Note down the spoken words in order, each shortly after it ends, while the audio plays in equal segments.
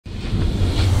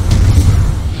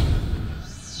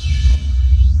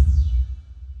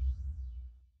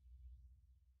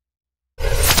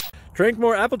Drink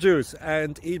more apple juice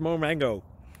and eat more mango.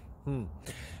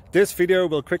 This video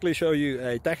will quickly show you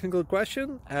a technical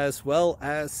question as well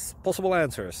as possible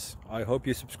answers. I hope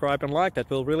you subscribe and like, that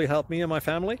will really help me and my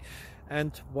family.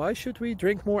 And why should we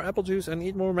drink more apple juice and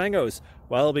eat more mangoes?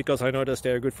 Well, because I noticed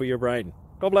they're good for your brain.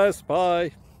 God bless,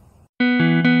 bye!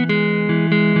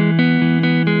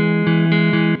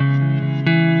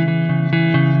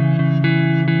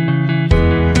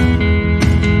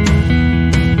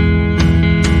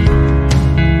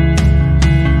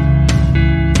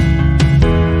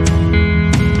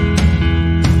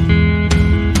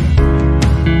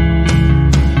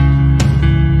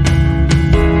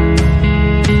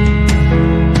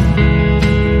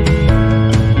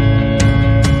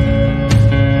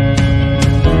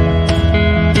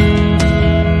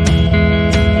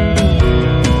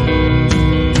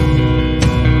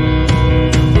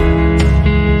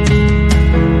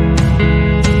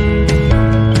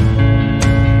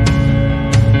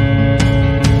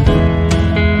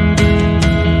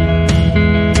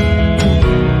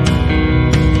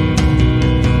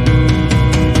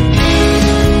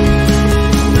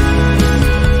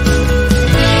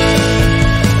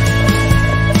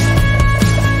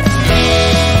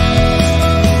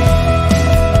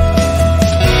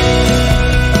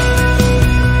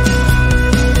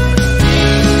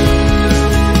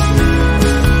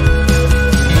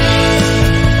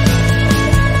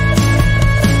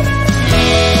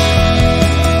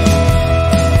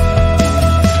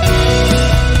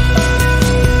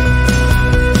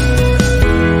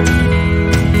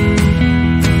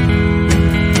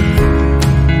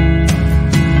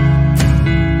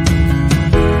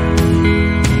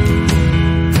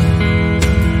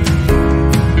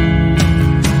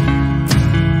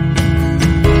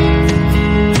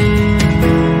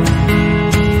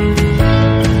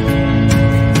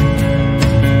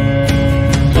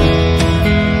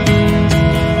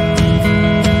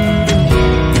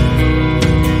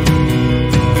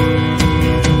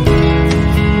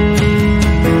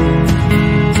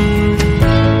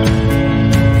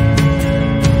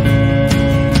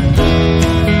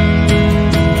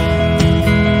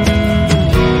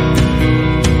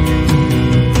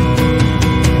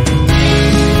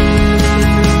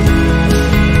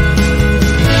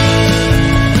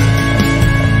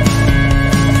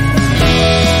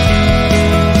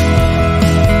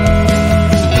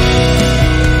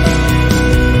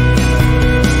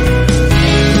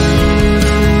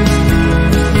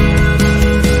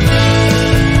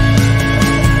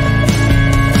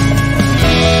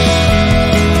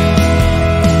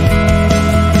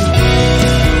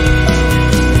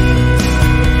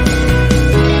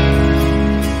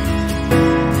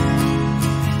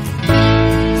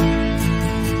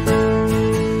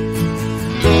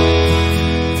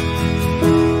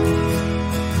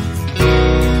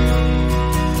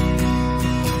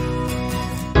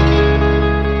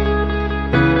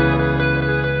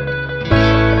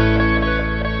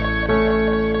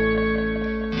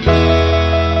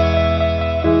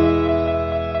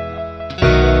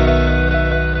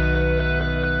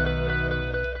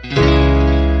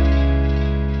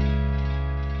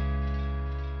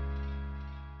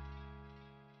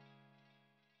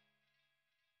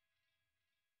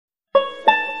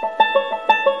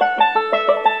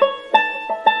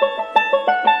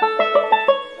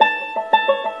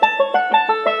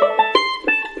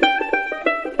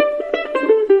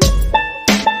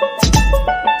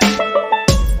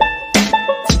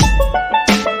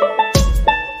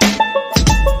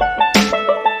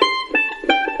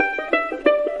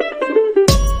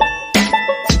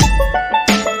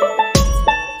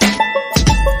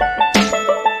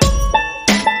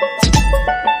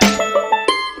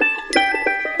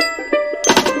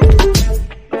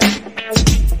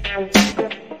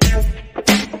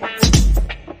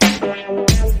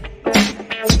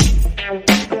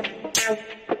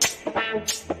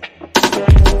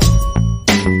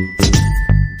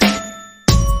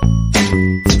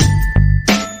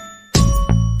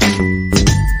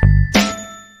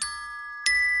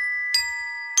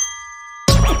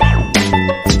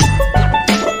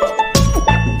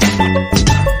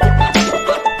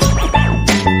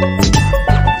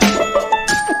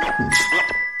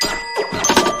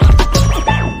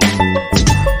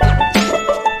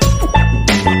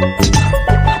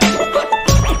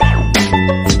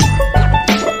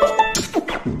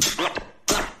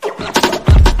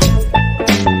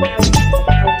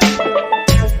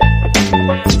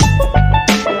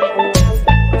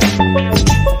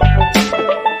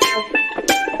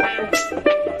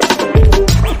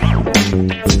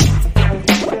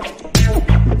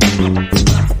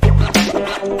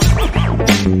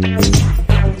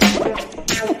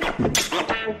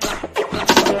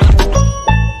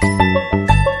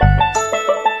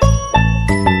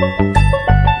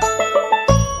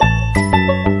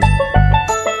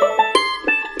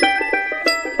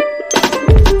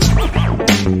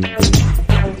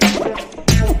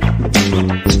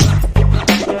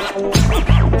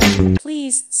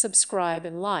 subscribe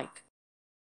and like.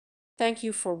 Thank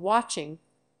you for watching.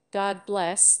 God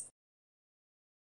bless.